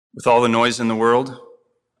With all the noise in the world,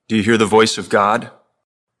 do you hear the voice of God?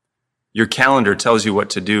 Your calendar tells you what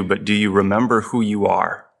to do, but do you remember who you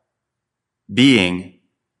are? Being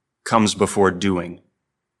comes before doing.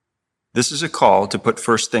 This is a call to put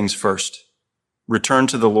first things first. Return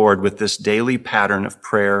to the Lord with this daily pattern of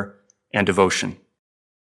prayer and devotion.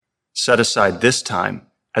 Set aside this time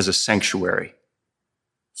as a sanctuary.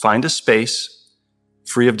 Find a space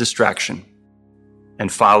free of distraction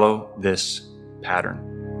and follow this pattern.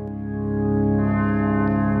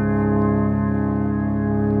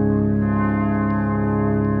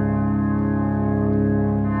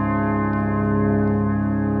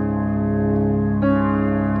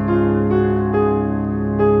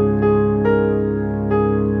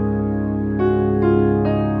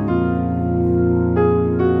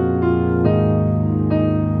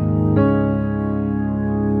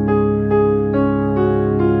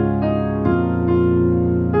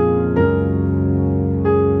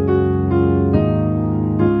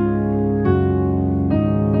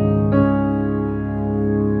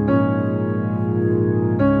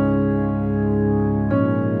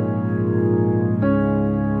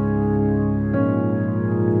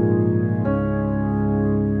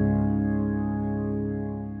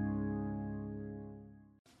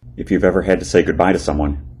 If you've ever had to say goodbye to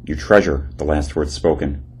someone, you treasure the last words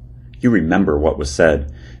spoken. You remember what was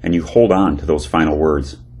said, and you hold on to those final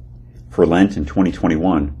words. For Lent in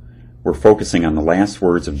 2021, we're focusing on the last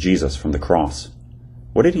words of Jesus from the cross.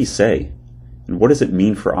 What did he say? And what does it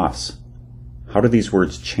mean for us? How do these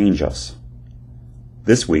words change us?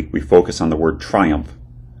 This week, we focus on the word triumph.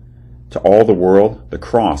 To all the world, the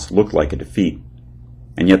cross looked like a defeat.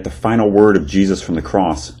 And yet the final word of Jesus from the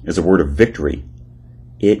cross is a word of victory.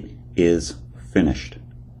 It is finished.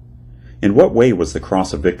 In what way was the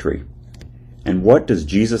cross a victory? And what does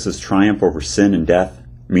Jesus' triumph over sin and death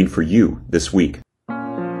mean for you this week?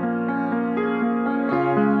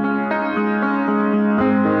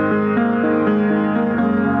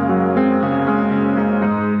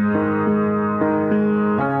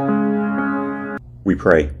 We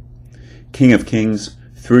pray. King of Kings,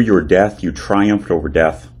 through your death you triumphed over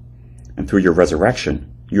death, and through your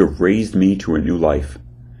resurrection you have raised me to a new life.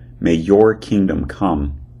 May your kingdom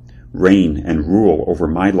come, reign and rule over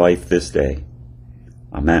my life this day.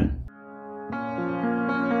 Amen.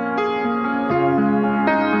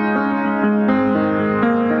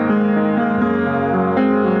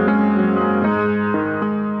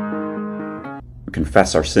 We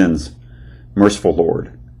confess our sins. Merciful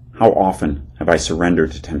Lord, how often have I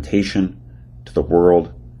surrendered to temptation, to the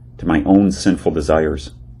world, to my own sinful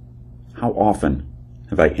desires? How often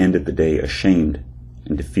have I ended the day ashamed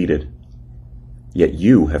and defeated? Yet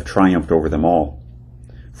you have triumphed over them all.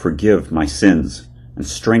 Forgive my sins and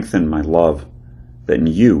strengthen my love, that in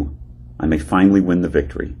you I may finally win the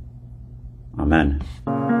victory. Amen.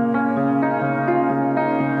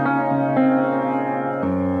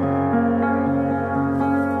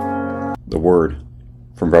 The Word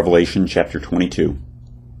from Revelation chapter 22.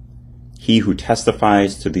 He who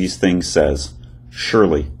testifies to these things says,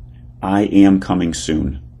 "Surely I am coming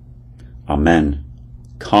soon." Amen.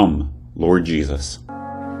 Come, Lord Jesus.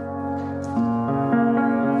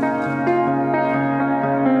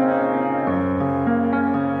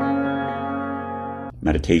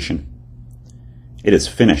 Meditation. It is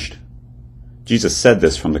finished. Jesus said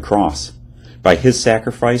this from the cross. By his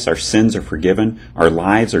sacrifice, our sins are forgiven, our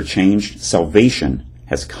lives are changed, salvation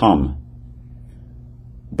has come.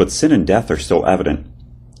 But sin and death are still evident,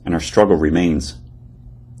 and our struggle remains.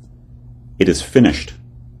 It is finished.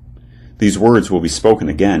 These words will be spoken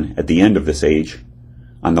again at the end of this age.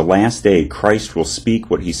 On the last day, Christ will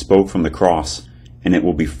speak what he spoke from the cross, and it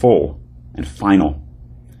will be full and final.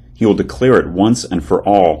 He will declare it once and for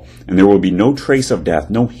all, and there will be no trace of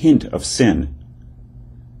death, no hint of sin.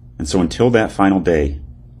 And so until that final day,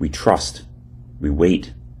 we trust, we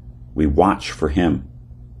wait, we watch for him.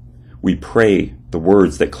 We pray the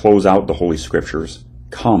words that close out the Holy Scriptures.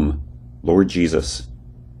 Come, Lord Jesus.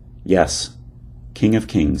 Yes, King of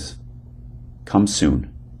Kings. Come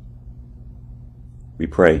soon. We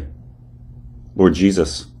pray, Lord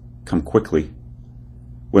Jesus, come quickly.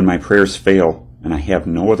 When my prayers fail and I have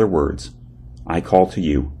no other words, I call to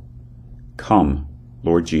you. Come,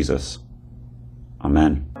 Lord Jesus.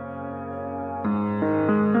 Amen.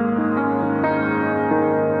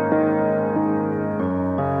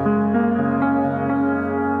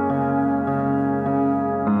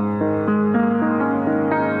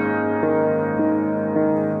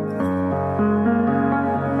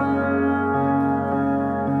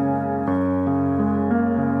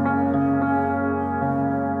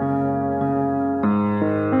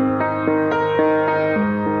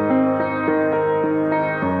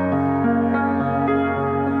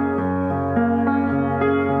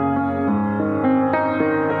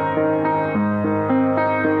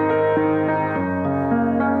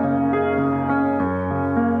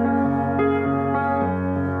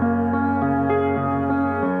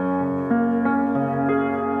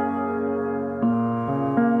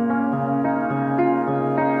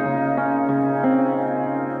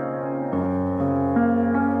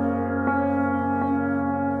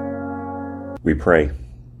 We pray.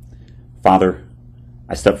 Father,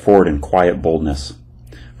 I step forward in quiet boldness,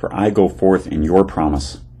 for I go forth in your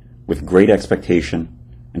promise with great expectation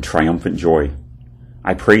and triumphant joy.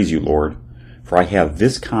 I praise you, Lord, for I have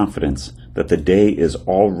this confidence that the day is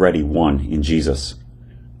already won in Jesus.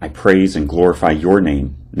 I praise and glorify your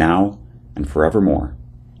name now and forevermore.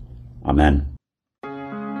 Amen.